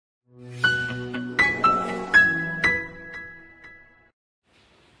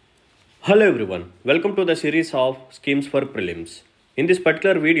Hello everyone, welcome to the series of schemes for prelims. In this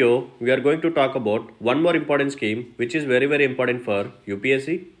particular video, we are going to talk about one more important scheme which is very important for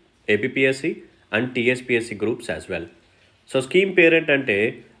UPSC, APPSC and TSPSC groups as well. So scheme parent ante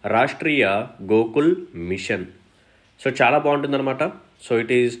Rashtriya Gokul Mission. So చాలా బాగుంటుందన్నమాట. So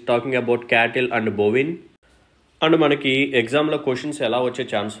it is talking about cattle and bovine and మనకి ఎగ్జామ్లో questions ఎలా వచ్చే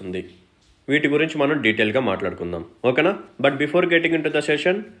chance ఉంది వీటి గురించి మనం డీటెయిల్గా మాట్లాడుకుందాం ఓకేనా. But before getting in to the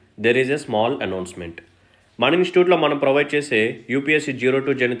session there is a small announcement. మన ఇన్స్టిట్యూట్లో మనం ప్రొవైడ్ చేసే యూపీఎస్సీ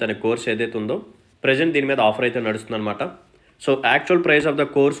 02 జనిత్ అనే కోర్స్ ఏదైతే ఉందో ప్రజెంట్ దీని మీద ఆఫర్ అయితే నడుస్తుందన్నమాట. So actual price of the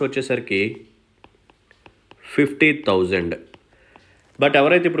course వచ్చేసరికి 50,000. బట్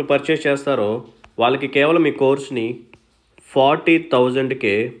ఎవరైతే ఇప్పుడు పర్చేస్ చేస్తారో వాళ్ళకి కేవలం ఈ కోర్స్ని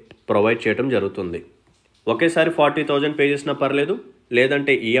 40,000కే ప్రొవైడ్ చేయడం జరుగుతుంది. ఒకేసారి 40,000 పే చేసినా పర్లేదు,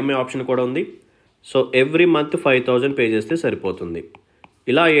 లేదంటే ఈఎంఐ ఆప్షన్ కూడా ఉంది. సో ఎవ్రీ మంత్ 5,000 పే చేస్తే సరిపోతుంది.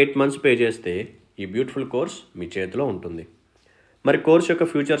 ఇలా 8 months పే చేస్తే ఈ బ్యూటిఫుల్ కోర్స్ మీ చేతిలో ఉంటుంది. మరి కోర్స్ యొక్క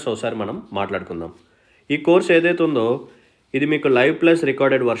ఫ్యూచర్స్ ఒకసారి మనం మాట్లాడుకుందాం. ఈ కోర్స్ ఏదైతే ఉందో ఇది మీకు లైవ్ ప్లస్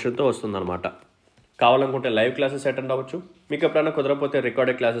రికార్డెడ్ వర్షన్తో వస్తుందన్నమాట. కావాలనుకుంటే లైవ్ క్లాసెస్ అటెండ్ అవ్వచ్చు, మీకు ఎప్పుడైనా కుదరకపోతే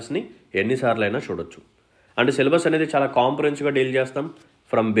రికార్డెడ్ క్లాసెస్ని ఎన్నిసార్లు అయినా చూడొచ్చు. అండ్ సిలబస్ అనేది చాలా కాంప్రహెన్సివ్గా డీల్ చేస్తాం.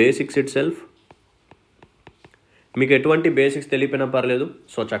 ఫ్రమ్ బేసిక్స్ ఇట్ సెల్ఫ్, మీకు ఎటువంటి బేసిక్స్ తెలియపోయినా పర్లేదు,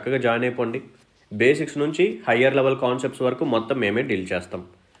 సో చక్కగా జాయిన్ అయిపోండి. బేసిక్స్ నుంచి హయ్యర్ లెవెల్ కాన్సెప్ట్స్ వరకు మొత్తం మేమే డీల్ చేస్తాం.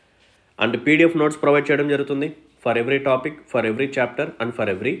 అండ్ పీడిఎఫ్ నోట్స్ ప్రొవైడ్ చేయడం జరుగుతుంది for every topic, for every chapter and for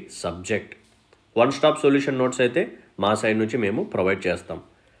every subject. One stop solution notes అయితే మా సైడ్ నుంచి మేము ప్రొవైడ్ చేస్తాం.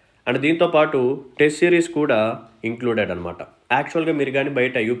 అండ్ దీంతోపాటు టెస్ట్ సిరీస్ కూడా ఇంక్లూడెడ్ అనమాట. యాక్చువల్గా మీరు కానీ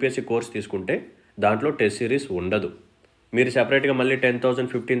బయట యూపీఎస్సీ కోర్స్ తీసుకుంటే దాంట్లో టెస్ట్ సిరీస్ ఉండదు. మీరు సెపరేట్గా మళ్ళీ 10,000,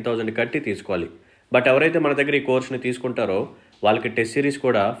 15,000 కట్టి తీసుకోవాలి. బట్ ఎవరైతే మన దగ్గర ఈ కోర్స్ని తీసుకుంటారో వాళ్ళకి టెస్ట్ సిరీస్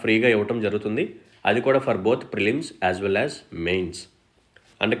కూడా ఫ్రీగా ఇవ్వటం జరుగుతుంది. అది కూడా for both prelims as well as mains.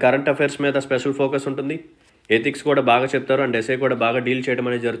 And current affairs మీద స్పెషల్ ఫోకస్ ఉంటుంది. ఎథిక్స్ కూడా బాగా చెప్తారు అండ్ ఎస్ఏ కూడా బాగా డీల్ చేయడం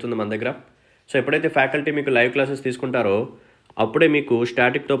అనేది జరుగుతుంది మన దగ్గర. సో ఎప్పుడైతే ఫ్యాకల్టీ మీకు లైవ్ క్లాసెస్ తీసుకుంటారో అప్పుడే మీకు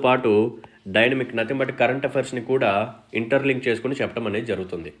స్టాటిక్తో పాటు డైనమిక్ నథింగ్ బట్ కరెంట్ అఫైర్స్ని కూడా ఇంటర్లింక్ చేసుకుని చెప్పడం అనేది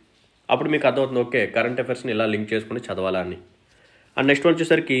జరుగుతుంది. అప్పుడు మీకు అర్థమవుతుంది, ఓకే కరెంట్ అఫైర్స్ని ఇలా లింక్ చేసుకుని చదవాలా అని. అండ్ నెక్స్ట్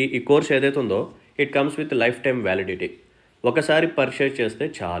వచ్చేసరికి ఈ కోర్స్ ఏదైతే ఉందో it comes with life time validity. ఒకసారి పర్చేజ్ చేస్తే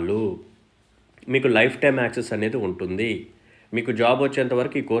చాలు, మీకు లైఫ్ టైమ్ యాక్సెస్ అనేది ఉంటుంది. మీకు జాబ్ వచ్చేంత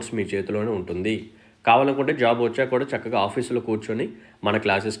వరకు ఈ కోర్స్ మీ చేతిలోనే ఉంటుంది. కావాలనుకుంటే జాబ్ వచ్చా కూడా చక్కగా ఆఫీసులో కూర్చొని మన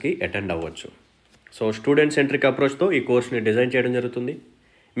క్లాసెస్కి అటెండ్ అవ్వచ్చు. సో స్టూడెంట్ సెంట్రిక్ అప్రోచ్తో ఈ కోర్స్ని డిజైన్ చేయడం జరుగుతుంది.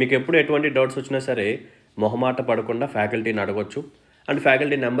 మీకు ఎప్పుడు ఎటువంటి డౌట్స్ వచ్చినా సరే మొహమాట పడకుండా ఫ్యాకల్టీని అడగొచ్చు. అండ్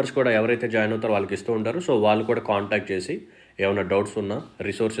ఫ్యాకల్టీ నెంబర్స్ కూడా ఎవరైతే జాయిన్ అవుతారో వాళ్ళకి ఇస్తూ ఉంటారు. సో వాళ్ళు కూడా కాంటాక్ట్ చేసి ఏమైనా డౌట్స్ ఉన్నా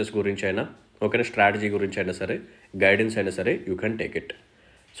రిసోర్సెస్ గురించి అయినా, ఓకేనా, స్ట్రాటజీ గురించి అయినా సరే, గైడెన్స్ అయినా సరే you can take it.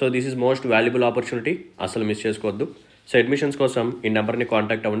 So this is most valuable opportunity, అసలు మిస్ చేసుకోవద్దు. సో అడ్మిషన్స్ కోసం ఈ నెంబర్ని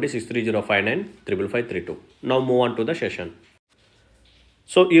కాంటాక్ట్ అవ్వండి 6305955532. Now move on to the session.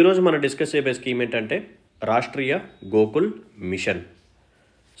 So ఈరోజు మనం డిస్కస్ చేయబోయే స్కీమ్ ఏంటంటే రాష్ట్రీయ గోకుల్ మిషన్.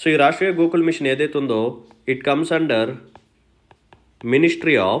 సో ఈ రాష్ట్రీయ గోకుల్ మిషన్ ఏదైతే ఉందో it comes under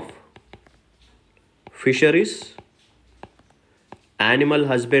ministry of fisheries, animal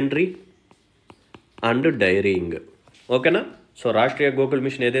husbandry and dairying. ఓకేనా. సో రాష్ట్రీయ గోకుల్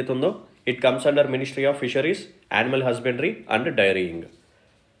మిషన్ ఏదైతే ఉందో it comes under ministry of fisheries, animal husbandry and dairying.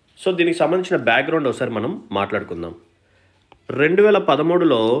 So దీనికి సంబంధించిన బ్యాక్గ్రౌండ్ ఒకసారి మనం మాట్లాడుకుందాం.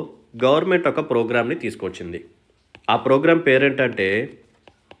 2013లో గవర్నమెంట్ ఒక ప్రోగ్రామ్ని తీసుకొచ్చింది. ఆ programme పేరేంటంటే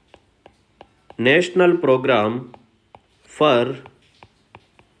national programme for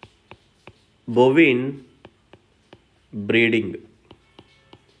bovine breeding.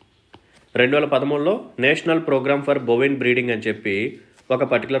 2013లో national programme for bovine breeding అని చెప్పి ఒక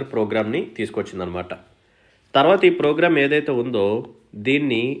పర్టికులర్ ప్రోగ్రామ్ని తీసుకొచ్చిందనమాట. తర్వాత ఈ ప్రోగ్రామ్ ఏదైతే ఉందో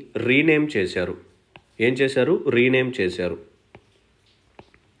దీన్ని రీనేమ్ చేశారు. ఏం చేశారు? రీనేమ్ చేశారు.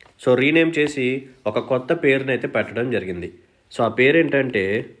 సో రీనేమ్ చేసి ఒక కొత్త పేరుని అయితే పెట్టడం జరిగింది. సో ఆ పేరు ఏంటంటే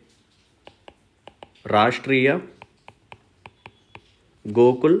రాష్ట్రీయ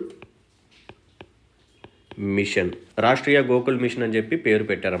గోకుల్ మిషన్. రాష్ట్రీయ గోకుల్ మిషన్ అని చెప్పి పేరు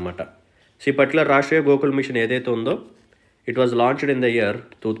పెట్టారన్నమాట. సో ఈ పర్టికులర్ రాష్ట్రీయ గోకుల్ మిషన్ ఏదైతే ఉందో it was launched in the year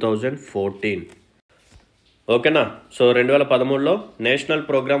 2014. ఓకేనా. So 2013లో national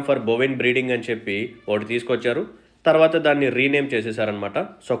programme for bovine breeding అని చెప్పి ఒకటి తీసుకొచ్చారు. తర్వాత దాన్ని రీనేమ్ చేసేసారనమాట.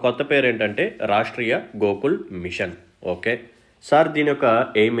 సో కొత్త పేరు ఏంటంటే Rashtriya Gokul machine. Okay sir, దీని యొక్క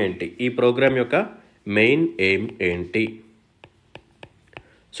ఎయిమ్ ఏంటి? ఈ ప్రోగ్రామ్ యొక్క మెయిన్ ఎయిమ్ ఏంటి?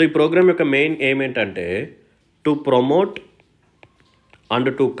 సో ఈ ప్రోగ్రామ్ యొక్క మెయిన్ ఎయిమ్ ఏంటంటే to promote and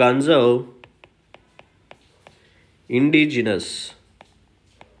to conserve indigenous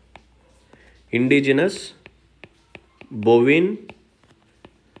bovine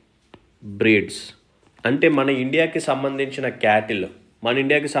breeds అంటే మన ఇండియాకి సంబంధించిన క్యాటిల్, మన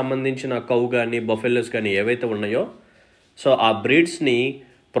ఇండియాకి సంబంధించిన కౌ కానీ బఫెలోస్ కానీ ఏవైతే ఉన్నాయో, సో ఆ బ్రీడ్స్ని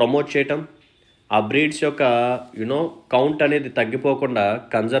ప్రమోట్ చేయటం, ఆ బ్రీడ్స్ యొక్క కౌంట్ అనేది తగ్గిపోకుండా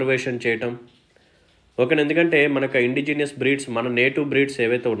కన్జర్వేషన్ చేయటం. ఓకేనా, ఎందుకంటే మనకు ఇండిజినియస్ బ్రీడ్స్, మన నేటివ్ బ్రీడ్స్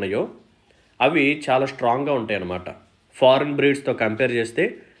ఏవైతే ఉన్నాయో అవి చాలా స్ట్రాంగ్గా ఉంటాయి అన్నమాట. ఫారిన్ బ్రీడ్స్తో కంపేర్ చేస్తే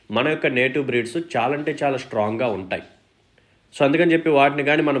మన యొక్క నేటివ్ బ్రీడ్స్ చాలా అంటే చాలా స్ట్రాంగ్గా ఉంటాయి. సో అందుకని చెప్పి వాటిని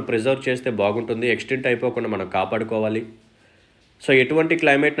కానీ మనం ప్రిజర్వ్ చేస్తే బాగుంటుంది, ఎక్స్టెంట్ అయిపోకుండా మనం కాపాడుకోవాలి. సో ఎటువంటి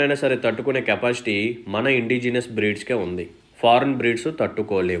క్లైమేట్నైనా సరే తట్టుకునే కెపాసిటీ మన ఇండిజినస్ బ్రీడ్స్కే ఉంది, ఫారిన్ బ్రీడ్స్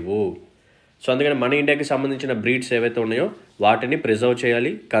తట్టుకోలేవు. సో అందుకని మన ఇండియాకి సంబంధించిన బ్రీడ్స్ ఏవైతే ఉన్నాయో వాటిని ప్రిజర్వ్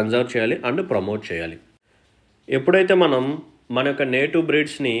చేయాలి, కన్జర్వ్ చేయాలి అండ్ ప్రమోట్ చేయాలి. ఎప్పుడైతే మనం మన యొక్క నేటివ్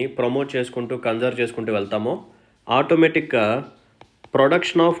బ్రీడ్స్ని ప్రమోట్ చేసుకుంటూ కన్జర్వ్ చేసుకుంటూ వెళ్తామో ఆటోమేటిక్గా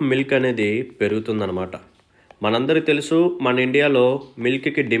ప్రొడక్షన్ ఆఫ్ మిల్క్ అనేది పెరుగుతుందన్నమాట. మనందరికీ తెలుసు మన ఇండియాలో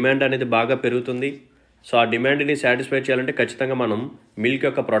మిల్క్కి డిమాండ్ అనేది బాగా పెరుగుతుంది. సో ఆ డిమాండ్ని సాటిస్ఫై చేయాలంటే ఖచ్చితంగా మనం మిల్క్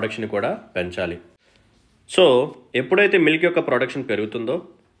యొక్క ప్రొడక్షన్ కూడా పెంచాలి. సో ఎప్పుడైతే మిల్క్ యొక్క ప్రొడక్షన్ పెరుగుతుందో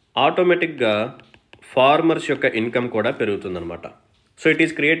ఆటోమేటిక్గా ఫార్మర్స్ యొక్క ఇన్కమ్ కూడా పెరుగుతుందన్నమాట. So it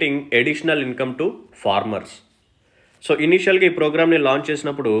is creating additional income to farmers. So ఇనీషియల్గా ఈ ప్రోగ్రామ్ని లాంచ్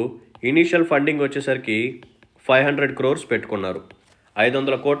చేసినప్పుడు ఇనీషియల్ ఫండింగ్ వచ్చేసరికి 500 crores పెట్టుకున్నారు.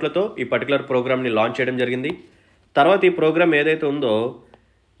 500 కోట్లతో ఈ పర్టికులర్ ప్రోగ్రామ్ని లాంచ్ చేయడం జరిగింది. తర్వాత ఈ ప్రోగ్రామ్ ఏదైతే ఉందో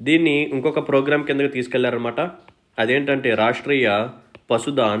దీన్ని ఇంకొక ప్రోగ్రామ్ కిందకి తీసుకెళ్లారనమాట. అదేంటంటే రాష్ట్రీయ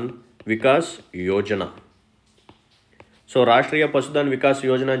పశుధన్ వికాస్ యోజన. సో రాష్ట్రీయ పశుధన్ వికాస్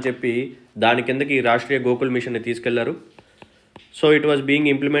యోజన అని చెప్పి దాని కిందకి రాష్ట్రీయ గోకుల్ మిషన్ని తీసుకెళ్లారు. So it was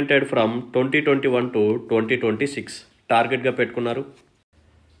being implemented from 2021 to 2026 టార్గెట్గా పెట్టుకున్నారు.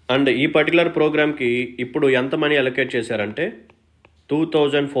 అండ్ ఈ పర్టికులర్ ప్రోగ్రామ్కి ఇప్పుడు ఎంత మనీ అలొకేట్ చేశారంటే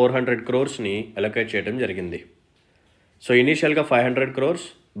 2400 crores అలొకేట్ చేయడం జరిగింది. సో ఇనీషియల్గా 500 crores,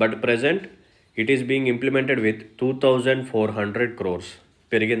 but present it is being implemented with 2400 crores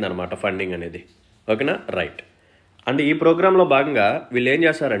పెరిగిందనమాట funding అనేది. ఓకేనా, రైట్. అండ్ ఈ ప్రోగ్రాంలో భాగంగా వీళ్ళు ఏం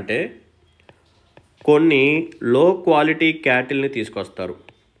చేస్తారంటే కొన్ని లో క్వాలిటీ క్యాటిల్ని తీసుకొస్తారు.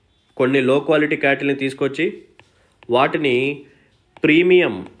 కొన్ని లో క్వాలిటీ క్యాటిల్ని తీసుకొచ్చి వాటిని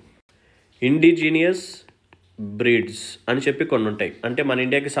ప్రీమియం ఇండిజినియస్ బ్రీడ్స్ అని చెప్పి కొన్ని ఉంటాయి. అంటే మన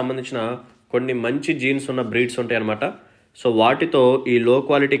ఇండియాకి సంబంధించిన కొన్ని మంచి జీన్స్ ఉన్న బ్రీడ్స్ ఉంటాయి అన్నమాట. సో వాటితో ఈ లో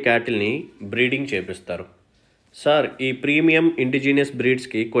క్వాలిటీ క్యాటిల్ని బ్రీడింగ్ చేపిస్తారు. సార్ ఈ ప్రీమియం ఇండిజినియస్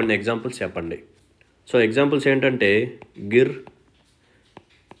బ్రీడ్స్కి కొన్ని ఎగ్జాంపుల్స్ చెప్పండి. సో ఎగ్జాంపుల్స్ ఏంటంటే గిర్,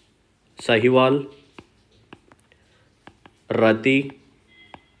 సహివాల్, రతి,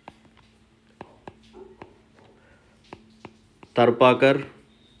 తర్పాకర్,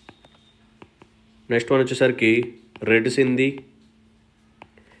 నెక్స్ట్ వన్ వచ్చేసరికి రెడ్ సింధీ.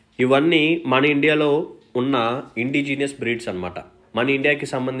 ఇవన్నీ మన ఇండియాలో ఉన్న ఇండిజినియస్ బ్రీడ్స్ అనమాట, మన ఇండియాకి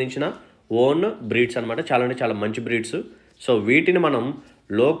సంబంధించిన ఓన్ బ్రీడ్స్ అనమాట. చాలా అంటే చాలా మంచి బ్రీడ్స్. సో వీటిని మనం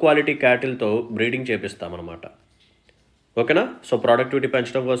లో క్వాలిటీ క్యాటిల్తో బ్రీడింగ్ చేపిస్తామన్నమాట. ఓకేనా, సో ప్రొడక్టివిటీ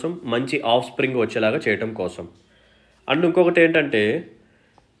పెంచడం కోసం, మంచి ఆఫ్ స్ప్రింగ్ వచ్చేలాగా చేయడం కోసం. అండ్ ఇంకొకటి ఏంటంటే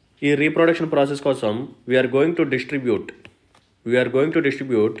ఈ రీప్రొడక్షన్ ప్రాసెస్ కోసం we are going to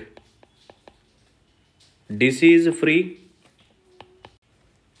distribute disease free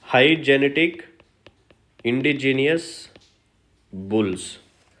high genetic indigenous bulls.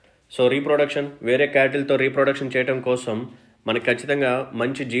 So reproduction, వేరే క్యాటిల్తో రీప్రొడక్షన్ చేయడం కోసం మనకి ఖచ్చితంగా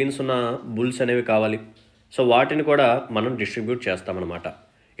మంచి జీన్స్ ఉన్న బుల్స్ అనేవి కావాలి. సో వాటిని కూడా మనం డిస్ట్రిబ్యూట్ చేస్తామన్నమాట.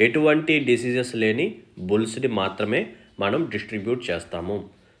 ఎటువంటి డిసీజెస్ లేని బుల్స్ని మాత్రమే మనం డిస్ట్రిబ్యూట్ చేస్తాము.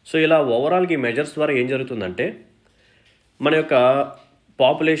 సో ఇలా ఓవరాల్గా ఈ మెజర్స్ ద్వారా ఏం జరుగుతుందంటే మన యొక్క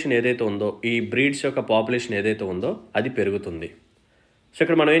పాపులేషన్ ఏదైతే ఉందో, ఈ బ్రీడ్స్ యొక్క పాపులేషన్ ఏదైతే ఉందో అది పెరుగుతుంది. సో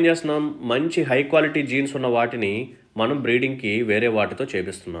ఇక్కడ మనం ఏం చేస్తున్నాం, మంచి హై క్వాలిటీ జీన్స్ ఉన్న వాటిని మనం బ్రీడింగ్కి వేరే వాటితో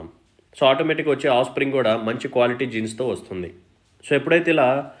చేపిస్తున్నాం. సో ఆటోమేటిక్గా వచ్చే ఆఫ్ స్ప్రింగ్ కూడా మంచి క్వాలిటీ జీన్స్తో వస్తుంది. సో ఎప్పుడైతే ఇలా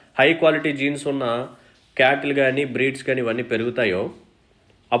హై క్వాలిటీ జీన్స్ ఉన్న క్యాటిల్ కానీ బ్రీడ్స్ కానీ ఇవన్నీ పెరుగుతాయో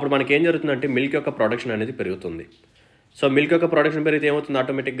అప్పుడు మనకి ఏం జరుగుతుందంటే మిల్క్ యొక్క ప్రొడక్షన్ అనేది పెరుగుతుంది. సో మిల్క్ యొక్క ప్రొడక్షన్ పెరిగితే ఏమవుతుంది,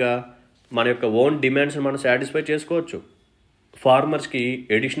 ఆటోమేటిక్గా మన యొక్క ఓన్ డిమాండ్స్ని మనం సాటిస్ఫై చేసుకోవచ్చు. ఫార్మర్స్కి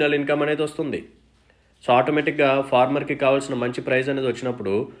ఎడిషనల్ ఇన్కమ్ అనేది వస్తుంది. సో ఆటోమేటిక్గా ఫార్మర్కి కావాల్సిన మంచి ప్రైస్ అనేది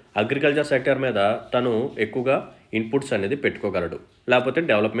వచ్చినప్పుడు అగ్రికల్చర్ సెక్టర్ మీద తను ఎక్కువగా ఇన్పుట్స్ అనేది పెట్టుకోగలడు, లేకపోతే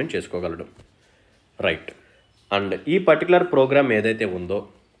డెవలప్మెంట్ చేసుకోగలడు. రైట్. అండ్ ఈ పర్టికులర్ ప్రోగ్రామ్ ఏదైతే ఉందో,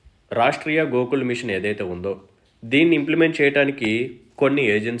 రాష్ట్రీయ గోకుల్ మిషన్ ఏదైతే ఉందో, దీన్ని ఇంప్లిమెంట్ చేయడానికి కొన్ని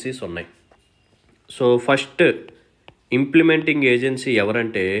ఏజెన్సీస్ ఉన్నాయి. సో ఫస్ట్ ఇంప్లిమెంటింగ్ ఏజెన్సీ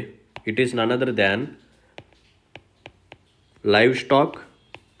ఎవరంటే it is none other than livestock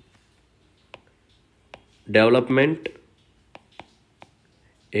development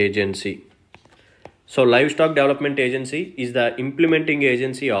agency. So Livestock Development Agency is the implementing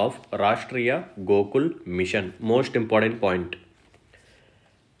agency of Rashtriya Gokul Mission. Most important point.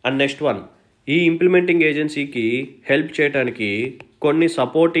 And next one, ఈ implementing ఏజెన్సీకి help చేయడానికి కొన్ని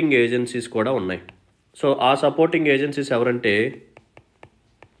supporting agencies కూడా ఉన్నాయి. So ఆ supporting agencies ఎవరంటే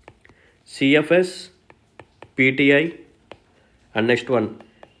CFS, PTI, and next one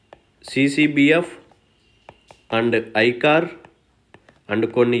సిసిబిఎఫ్ and ICAR and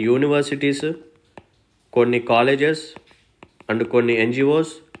కొన్ని universities, కొన్ని కాలేజెస్ అండ్ కొన్ని ఎన్జిఓస్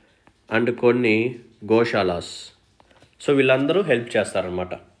అండ్ కొన్ని గోశాలాస్. సో వీళ్ళందరూ హెల్ప్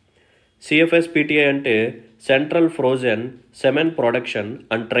చేస్తారనమాట. సిఎఫ్ఎస్ పిటిఐ అంటే central frozen semen production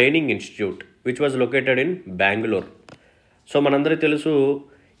and training institute which was located in Bengaluru. So మనందరికీ తెలుసు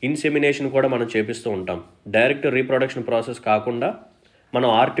ఇన్సెమినేషన్ కూడా మనం చేపిస్తూ ఉంటాం. డైరెక్ట్ రీప్రొడక్షన్ ప్రాసెస్ కాకుండా మనం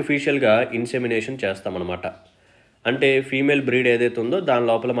ఆర్టిఫిషియల్గా ఇన్సెమినేషన్ చేస్తామన్నమాట. అంటే ఫీమేల్ బ్రీడ్ ఏదైతే ఉందో దాని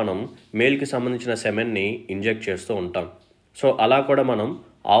లోపల మనం మేల్కి సంబంధించిన సెమెన్ని ఇంజెక్ట్ చేస్తూ ఉంటాం. సో అలా కూడా మనం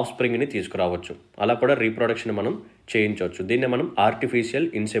ఆఫ్ స్ప్రింగ్ని తీసుకురావచ్చు, అలా కూడా రీప్రొడక్షన్ మనం చేయించవచ్చు. దీన్నే మనం ఆర్టిఫిషియల్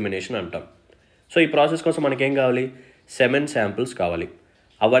ఇన్సెమినేషన్ అంటాం. సో ఈ ప్రాసెస్ కోసం మనకేం కావాలి, సెమెన్ శాంపిల్స్ కావాలి.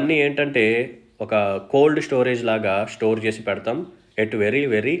 అవన్నీ ఏంటంటే ఒక కోల్డ్ స్టోరేజ్ లాగా స్టోర్ చేసి పెడతాం at very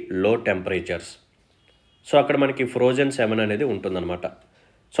very low temperatures. So అక్కడ మనకి ఫ్రోజన్ సెమెన్ అనేది ఉంటుందన్నమాట.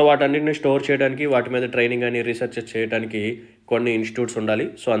 సో వాటన్నిటిని స్టోర్ చేయడానికి, వాటి మీద ట్రైనింగ్ అని రీసెర్చ్ చేయడానికి కొన్ని ఇన్స్టిట్యూట్స్ ఉండాలి.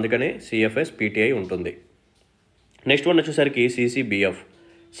 సో అందుకనే సిఎఫ్ఎస్ పిటిఐ ఉంటుంది. నెక్స్ట్ వన్ వచ్చేసరికి సిసిబిఎఫ్,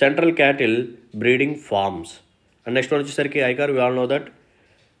 central cattle breeding forms. And next one వచ్చేసరికి ICAR, we all know that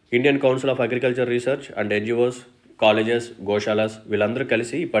Indian council of agriculture research and NGOs, colleges, గోశాలాస్ వీళ్ళందరూ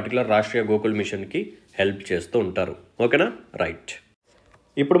కలిసి ఈ పర్టికులర్ రాష్ట్రీయ గోకుల్ మిషన్కి హెల్ప్ చేస్తూ ఉంటారు. ఓకేనా, రైట్.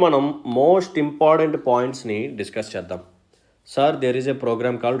 ఇప్పుడు మనం మోస్ట్ ఇంపార్టెంట్ పాయింట్స్ని డిస్కస్ చేద్దాం. Sir, there is a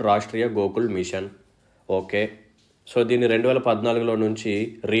program called Rashtriya Gokul machine. Okay, so దీన్ని 2014లో నుంచి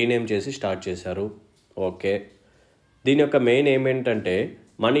రీనేమ్ చేసి స్టార్ట్ చేశారు. ఓకే, దీని యొక్క మెయిన్ ఎయిమ్ ఏంటంటే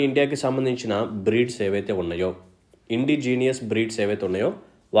మన ఇండియాకి సంబంధించిన బ్రీడ్స్ ఏవైతే ఉన్నాయో, ఇండిజీనియస్ బ్రీడ్స్ ఏవైతే ఉన్నాయో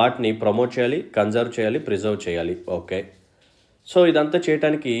వాటిని ప్రమోట్ చేయాలి, కన్జర్వ్ చేయాలి, ప్రిజర్వ్ చేయాలి. ఓకే, సో ఇదంతా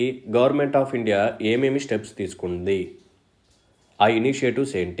చేయడానికి గవర్నమెంట్ ఆఫ్ ఇండియా ఏమేమి స్టెప్స్ తీసుకుంది, ఆ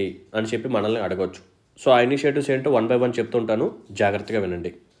ఇనిషియేటివ్స్ ఏంటి అని చెప్పి మనల్ని అడగవచ్చు. సో ఆ ఇనిషియేటివ్స్ ఏంటో 1 by 1 చెప్తుంటాను, జాగ్రత్తగా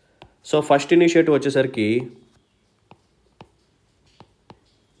వినండి. సో ఫస్ట్ ఇనిషియేటివ్ వచ్చేసరికి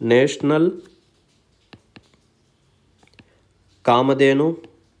national Kamadhenu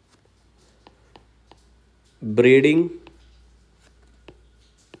breeding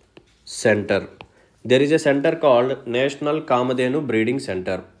centre. There is a centre called national Kamadhenu breeding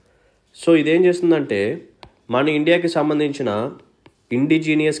centre. So ఇదేం చేస్తుందంటే మన ఇండియాకి సంబంధించిన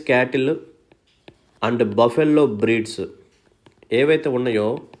indigenous cattle and buffalo breeds ఏవైతే ఉన్నాయో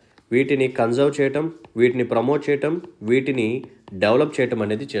వీటిని కన్జర్వ్ చేయటం, వీటిని ప్రమోట్ చేయటం, వీటిని డెవలప్ చేయటం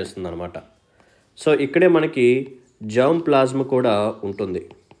అనేది చేస్తుందన్నమాట. సో ఇక్కడే మనకి జర్మ్ ప్లాజ్మా కూడా ఉంటుంది.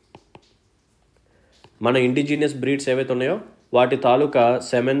 మన ఇండిజీనియస్ బ్రీడ్స్ ఏవైతే ఉన్నాయో వాటి తాలూకా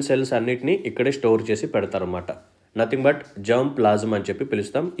సెమెన్ సెల్స్ అన్నిటినీ ఇక్కడే స్టోర్ చేసి పెడతారన్నమాట. నథింగ్ బట్ జర్మ్ ప్లాజ్మా అని చెప్పి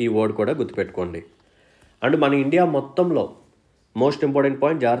పిలుస్తాం. ఈ వర్డ్ కూడా గుర్తుపెట్టుకోండి. అండ్ మన ఇండియా మొత్తంలో మోస్ట్ ఇంపార్టెంట్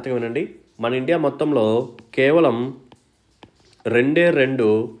పాయింట్, జాగ్రత్తగా వినండి, మన ఇండియా మొత్తంలో కేవలం 2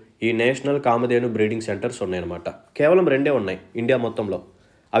 ఈ నేషనల్ కామధేను బ్రీడింగ్ సెంటర్స్ ఉన్నాయన్నమాట. కేవలం 2 ఉన్నాయి ఇండియా మొత్తంలో.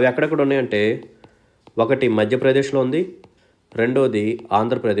 అవి ఎక్కడెక్కడ ఉన్నాయంటే ఒకటి మధ్యప్రదేశ్లో ఉంది, రెండోది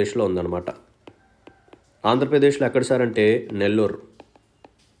ఆంధ్రప్రదేశ్లో ఉందన్నమాట. ఆంధ్రప్రదేశ్లో ఎక్కడ సార్ అంటే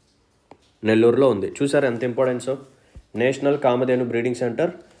నెల్లూరులో ఉంది. చూసారు ఎంత ఇంపార్టెన్సో. నేషనల్ కామధేను బ్రీడింగ్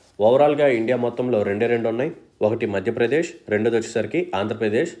సెంటర్ ఓవరాల్గా ఇండియా మొత్తంలో 2 ఉన్నాయి. ఒకటి మధ్యప్రదేశ్, రెండోది వచ్చేసరికి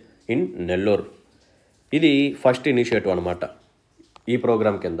ఆంధ్రప్రదేశ్ ఇన్ నెల్లూరు. ఇది ఫస్ట్ ఇనిషియేటివ్ అనమాట ఈ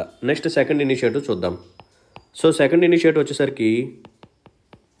ప్రోగ్రామ్ కింద. నెక్స్ట్ సెకండ్ ఇనిషియేటివ్ చూద్దాం. సో సెకండ్ ఇనిషియేటివ్ వచ్చేసరికి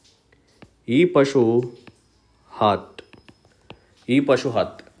ఈ పశు హత్.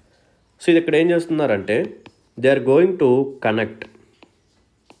 సో ఇది ఇక్కడ ఏం చేస్తున్నారంటే they are going to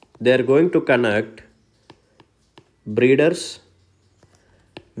connect breeders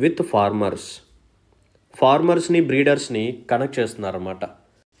with ఫార్మర్స్ని బ్రీడర్స్ని connect చేస్తున్నారన్నమాట.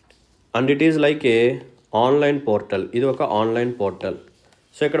 And it is like A online portal. ఇది ఒక ఆన్లైన్ పోర్టల్.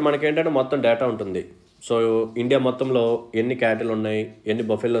 సో ఇక్కడ మనకేంటంటే మొత్తం డేటా ఉంటుంది. సో ఇండియా మొత్తంలో ఎన్ని క్యాటిల్ ఉన్నాయి, ఎన్ని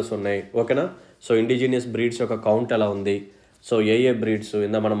బఫెల్లోస్ ఉన్నాయి, ఓకేనా. సో ఇండిజీనియస్ బ్రీడ్స్ యొక్క కౌంట్ ఎలా ఉంది, సో ఏ బ్రీడ్స్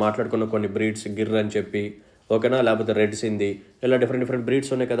ఇందా మనం మాట్లాడుకున్న కొన్ని బ్రీడ్స్ గిర్ అని చెప్పి, ఓకేనా, లేకపోతే రెడ్ సింది, ఇలా డిఫరెంట్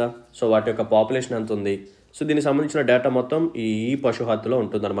బ్రీడ్స్ ఉన్నాయి కదా. సో వాటి యొక్క పాపులేషన్ ఎంత ఉంది, సో దీనికి సంబంధించిన డేటా మొత్తం ఈ పశు హత్తులో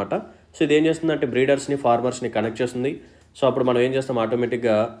ఉంటుందన్నమాట. సో ఇది ఏం చేస్తుందంటే బ్రీడర్స్ని, ఫార్మర్స్ని కనెక్ట్ చేస్తుంది. సో అప్పుడు మనం ఏం చేస్తాం,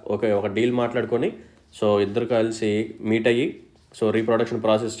 ఆటోమేటిక్గా ఒక డీల్ మాట్లాడుకొని సో ఇద్దరు కలిసి మీట్ అయ్యి సో రీప్రొడక్షన్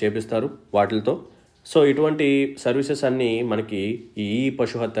ప్రాసెస్ చేపిస్తారు వాటితో. సో ఇటువంటి సర్వీసెస్ అన్నీ మనకి ఈ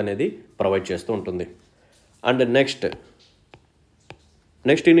పశుహత్ అనేది ప్రొవైడ్ చేస్తూ ఉంటుంది. అండ్ నెక్స్ట్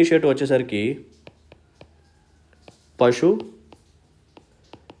ఇనిషియేటివ్ వచ్చేసరికి పశు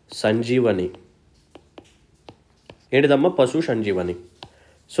సంజీవని. ఏంటిదమ్మా? పశు సంజీవని.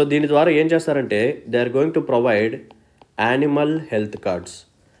 సో దీని ద్వారా ఏం చేస్తారంటే they are going to provide animal health cards.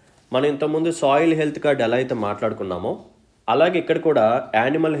 మనం ఇంతకుముందు సాయిల్ హెల్త్ కార్డ్ ఎలా అయితే మాట్లాడుకున్నామో అలాగే ఇక్కడ కూడా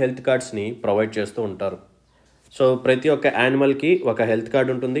యానిమల్ హెల్త్ కార్డ్స్ని ప్రొవైడ్ చేస్తూ ఉంటారు. సో ప్రతి ఒక్క యానిమల్కి ఒక హెల్త్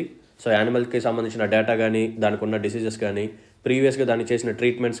కార్డ్ ఉంటుంది. సో యానిమల్కి సంబంధించిన డేటా కానీ, దానికి ఉన్న డిసీజెస్ కానీ, ప్రీవియస్గా దానికి చేసిన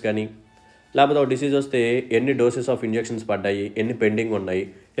ట్రీట్మెంట్స్ కానీ, లేకపోతే ఒక డిసీజ్ వస్తే ఎన్ని డోసెస్ ఆఫ్ ఇంజెక్షన్స్ పడ్డాయి, ఎన్ని పెండింగ్ ఉన్నాయి,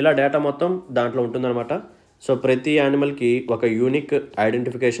 ఇలా డేటా మొత్తం దాంట్లో ఉంటుందన్నమాట. సో ప్రతి యానిమల్కి ఒక యూనిక్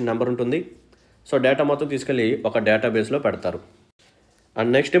ఐడెంటిఫికేషన్ నెంబర్ ఉంటుంది. సో డేటా మొత్తం తీసుకెళ్ళి ఒక డేటాబేస్లో పెడతారు.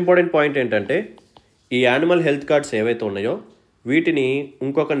 అండ్ నెక్స్ట్ ఇంపార్టెంట్ పాయింట్ ఏంటంటే ఈ యానిమల్ హెల్త్ కార్డ్స్ ఏవైతే ఉన్నాయో వీటిని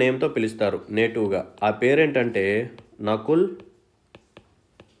ఇంకొక నేమ్తో పిలుస్తారు నేటివ్గా. ఆ పేరేంటంటే నకుల్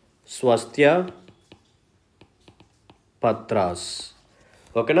స్వాస్థ్య పత్రాస్.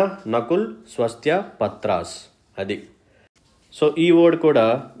 ఓకేనా? నకుల్ స్వాస్థ్య పత్రాస్ అది. సో ఈ వర్డ్ కూడా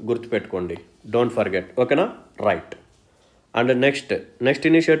గుర్తుపెట్టుకోండి, డోంట్ ఫర్గెట్. ఓకేనా? రైట్. అండ్ నెక్స్ట్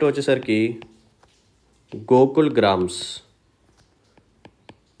ఇనిషియేటివ్ వచ్చేసరికి గోకుల్ గ్రామ్స్.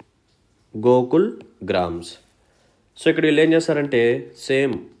 సో ఇక్కడ వీళ్ళు ఏం చేస్తారంటే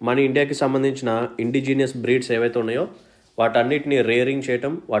సేమ్ మన ఇండియాకి సంబంధించిన ఇండిజినియస్ బ్రీడ్స్ ఏవైతే ఉన్నాయో వాటన్నిటిని రేరింగ్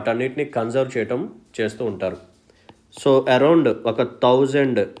చేయటం, వాటన్నిటిని కన్జర్వ్ చేయటం చేస్తూ ఉంటారు. సో అరౌండ్ ఒక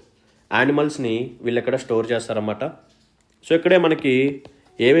 1000 యానిమల్స్ని వీళ్ళు ఇక్కడ స్టోర్ చేస్తారన్నమాట. సో ఇక్కడే మనకి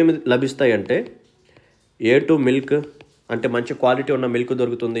ఏమేమి లభిస్తాయి అంటే A2 మిల్క్, అంటే మంచి క్వాలిటీ ఉన్న మిల్క్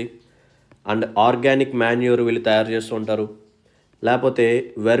దొరుకుతుంది. అండ్ ఆర్గానిక్ మాన్యూర్ వీళ్ళు తయారు చేస్తూ ఉంటారు. లేకపోతే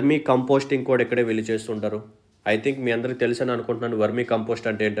వర్మీ కంపోస్టింగ్ కూడా ఇక్కడే వీళ్ళు చేస్తుంటారు. ఐ థింక్ మీ అందరికీ తెలుసని అనుకుంటున్నాను వర్మీ కంపోస్ట్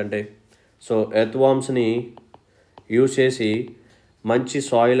అంటే ఏంటంటే. సో ఎర్త్ వామ్స్ని యూజ్ చేసి మంచి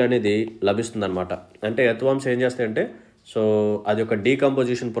సాయిల్ అనేది లభిస్తుంది అనమాట. అంటే ఎర్త్ వామ్స్ ఏం చేస్తాయంటే సో అది ఒక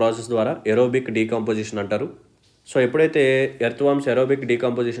డీకంపోజిషన్ ప్రాసెస్ ద్వారా ఎరోబిక్ డీకంపోజిషన్ అంటారు. సో ఎప్పుడైతే ఎర్త్ వామ్స్ ఎరోబిక్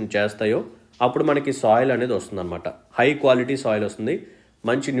డీకంపోజిషన్ చేస్తాయో అప్పుడు మనకి సాయిల్ అనేది వస్తుందన్నమాట. హై క్వాలిటీ సాయిల్ వస్తుంది,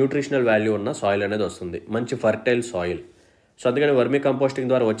 మంచి న్యూట్రిషనల్ వాల్యూ ఉన్న సాయిల్ అనేది వస్తుంది, మంచి ఫర్టైల్ సాయిల్. సో అందుకని వర్మీ కంపోస్టింగ్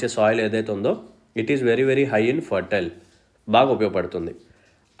ద్వారా వచ్చే సాయిల్ ఏదైతే ఉందో it is very very high in fertile, బాగా ఉపయోగపడుతుంది.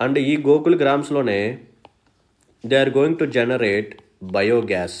 అండ్ ఈ Gokul గ్రామ్స్లోనే they are going to generate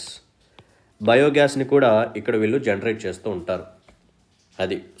బయోగ్యాస్ని కూడా ఇక్కడ వీళ్ళు జనరేట్ చేస్తూ ఉంటారు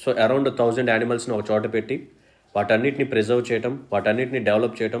అది. సో అరౌండ్ 1000 యానిమల్స్ని ఒక చోట పెట్టి వాటన్నిటిని ప్రిజర్వ్ చేయటం, వాటన్నిటిని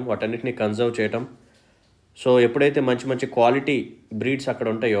డెవలప్ చేయటం, వాటన్నిటిని కన్జర్వ్ చేయటం. సో ఎప్పుడైతే మంచి మంచి క్వాలిటీ బ్రీడ్స్ అక్కడ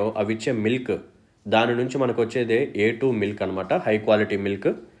ఉంటాయో అవి ఇచ్చే మిల్క్, దాని నుంచి మనకు వచ్చేదే A2 మిల్క్ అనమాట, హై క్వాలిటీ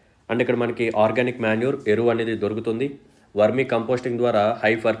మిల్క్. అండ్ ఇక్కడ మనకి ఆర్గానిక్ మాన్యూర్ ఎరువు అనేది దొరుకుతుంది. వర్మీ కంపోస్టింగ్ ద్వారా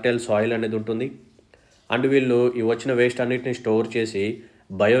హై ఫర్టైల్ సాయిల్ అనేది ఉంటుంది. అండ్ వీళ్ళు ఈ వచ్చిన వేస్ట్ అన్నిటిని స్టోర్ చేసి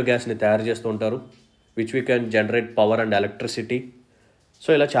బయోగ్యాస్ని తయారు చేస్తూ ఉంటారు, which we can generate power and electricity. So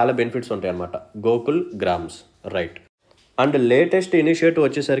ఇలా చాలా బెనిఫిట్స్ ఉంటాయి అన్నమాట Gokul grams. Right. And latest initiative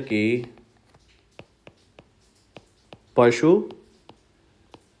వచ్చేసరికి పశు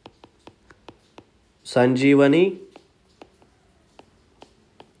సంజీవని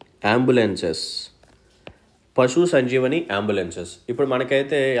అంబులెన్సెస్. ఇప్పుడు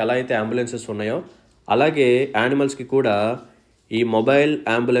మనకైతే ఎలా అయితే అంబులెన్సెస్ ఉన్నాయో అలాగే యానిమల్స్కి కూడా ఈ మొబైల్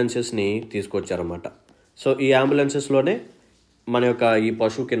అంబులెన్సెస్ని తీసుకొచ్చారన్నమాట. సో ఈ అంబులెన్సెస్లోనే మన యొక్క ఈ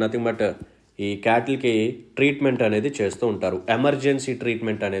పశువుకి నథింగ్ బట్ ఈ క్యాటిల్కి ట్రీట్మెంట్ అనేది చేస్తూ ఉంటారు, ఎమర్జెన్సీ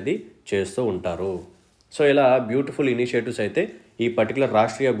ట్రీట్మెంట్ అనేది చేస్తూ ఉంటారు. సో ఇలా బ్యూటిఫుల్ ఇనిషియేటివ్స్ అయితే ఈ పర్టికులర్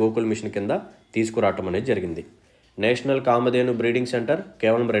రాష్ట్రీయ గోకుల్ మిషన్ కింద తీసుకురావటం అనేది జరిగింది. నేషనల్ కామధేను బ్రీడింగ్ సెంటర్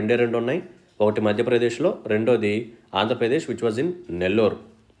కేవలం 2 ఉన్నాయి. ఒకటి మధ్యప్రదేశ్లో, రెండోది Andhra Pradesh which was in Nellore.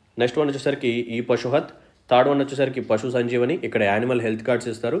 Next one వచ్చేసరికి ఈ పశుహత్, థర్డ్ వన్ వచ్చేసరికి పశు సంజీవని. ఇక్కడ యానిమల్ హెల్త్ కార్డ్స్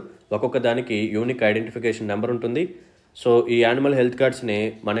ఇస్తారు, ఒక్కొక్క దానికి యూనిక్ ఐడెంటిఫికేషన్ నెంబర్ ఉంటుంది. సో ఈ యానిమల్ హెల్త్ కార్డ్స్ని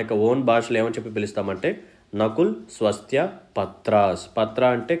మన యొక్క ఓన్ భాషలో ఏమని చెప్పి పిలుస్తామంటే నకుల్ స్వాస్థ్య పత్రాస్. పత్ర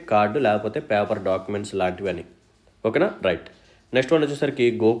అంటే కార్డు లేకపోతే పేపర్ డాక్యుమెంట్స్ లాంటివి అని. ఓకేనా? రైట్. నెక్స్ట్ వన్ వచ్చేసరికి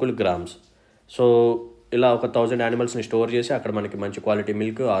గోకుల్ గ్రామ్స్. సో ఇలా ఒక 1000 యానిమల్స్ని స్టోర్ చేసి అక్కడ మనకి మంచి quality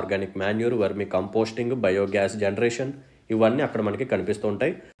milk, organic manure, vermi composting, biogas generation ఇవన్నీ అక్కడ మనకి కనిపిస్తూ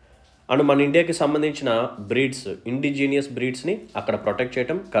ఉంటాయి. అండ్ మన ఇండియాకి సంబంధించిన బ్రీడ్స్, ఇండిజీనియస్ బ్రీడ్స్ని అక్కడ ప్రొటెక్ట్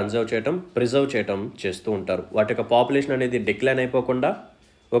చేయటం, కన్జర్వ్ చేయటం, ప్రిజర్వ్ చేయటం చేస్తూ ఉంటారు. వాటి యొక్క పాపులేషన్ అనేది డిక్లైన్ అయిపోకుండా.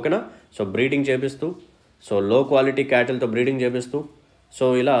 ఓకేనా? సో బ్రీడింగ్ చేపిస్తూ, సో లో క్వాలిటీ క్యాటిల్తో బ్రీడింగ్ చేపిస్తూ, సో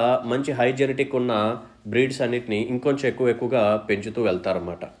ఇలా మంచి హై జెనెటిక్ ఉన్న బ్రీడ్స్ అన్నిటిని ఇంకొంచెం ఎక్కువగా పెంచుతూ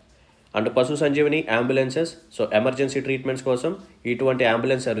వెళ్తారన్నమాట. అండ్ పశు Sanjeevani ambulances, so emergency treatments కోసం ఇటువంటి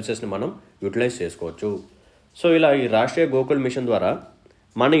అంబులెన్స్ సర్వీసెస్ని మనం యూటిలైజ్ చేసుకోవచ్చు. సో ఇలా ఈ రాష్ట్రీయ గోకుల్ మిషన్ ద్వారా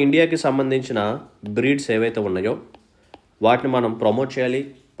మన ఇండియాకి సంబంధించిన బ్రీడ్స్ ఏవైతే ఉన్నాయో వాటిని మనం ప్రమోట్ చేయాలి,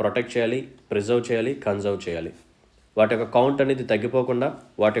 ప్రొటెక్ట్ చేయాలి, ప్రిజర్వ్ చేయాలి, కన్జర్వ్ చేయాలి. వాటి యొక్క కౌంట్ అనేది తగ్గిపోకుండా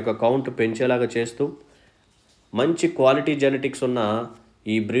వాటి యొక్క కౌంట్ పెంచేలాగా చేస్తూ మంచి క్వాలిటీ జెనెటిక్స్ ఉన్న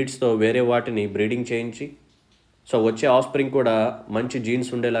ఈ బ్రీడ్స్తో వేరే వాటిని బ్రీడింగ్ చేయించి సో వచ్చే ఆఫ్స్ప్రింగ్ కూడా మంచి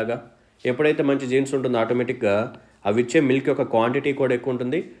జీన్స్ ఉండేలాగా, ఎప్పుడైతే మంచి జీన్స్ ఉంటుందో ఆటోమేటిక్గా అవి ఇచ్చే మిల్క్ యొక్క క్వాంటిటీ కూడా ఎక్కువ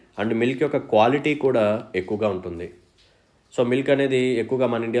ఉంటుంది అండ్ మిల్క్ యొక్క క్వాలిటీ కూడా ఎక్కువగా ఉంటుంది. సో మిల్క్ అనేది ఎక్కువగా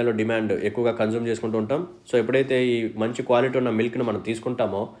మన ఇండియాలో డిమాండ్ ఎక్కువగా కన్జ్యూమ్ చేసుకుంటూ ఉంటాం. సో ఎప్పుడైతే ఈ మంచి క్వాలిటీ ఉన్న మిల్క్ని మనం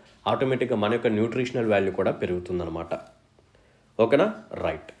తీసుకుంటామో ఆటోమేటిక్గా మన యొక్క న్యూట్రిషనల్ వాల్యూ కూడా పెరుగుతుందన్నమాట. ఓకేనా?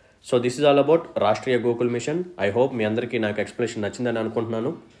 Right. So this is all about Rashtriya Gokul machine. I hope మీ అందరికీ నాకు ఎక్స్ప్లెనేషన్ నచ్చిందని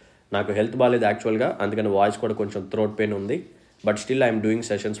అనుకుంటున్నాను. నాకు హెల్త్ బాగాలేదు యాక్చువల్గా, అందుకని వాయిస్ కూడా కొంచెం థ్రోట్ పెయిన్ ఉంది. But still I'm doing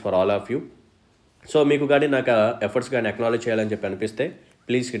sessions for all of you. So మీకు కానీ నాకు ఎఫర్ట్స్ కానీ అక్నాలెడ్జ్ చేయాలని చెప్పి అనిపిస్తే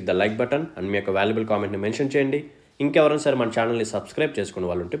please hit the like button and మీ యొక్క వాల్యుబుల్ కామెంట్ని మెన్షన్ చేయండి. ఇంకెవరైనా సరే మన ఛానల్ని సబ్స్క్రైబ్ చేసుకునే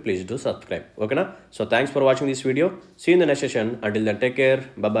వాళ్ళు ఉంటే ప్లీజ్ డూ సబ్స్క్రైబ్. ఓకేనా? So thanks for watching this video. See in the next session. Until then take care.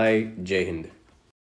 Bye. జై హింద్.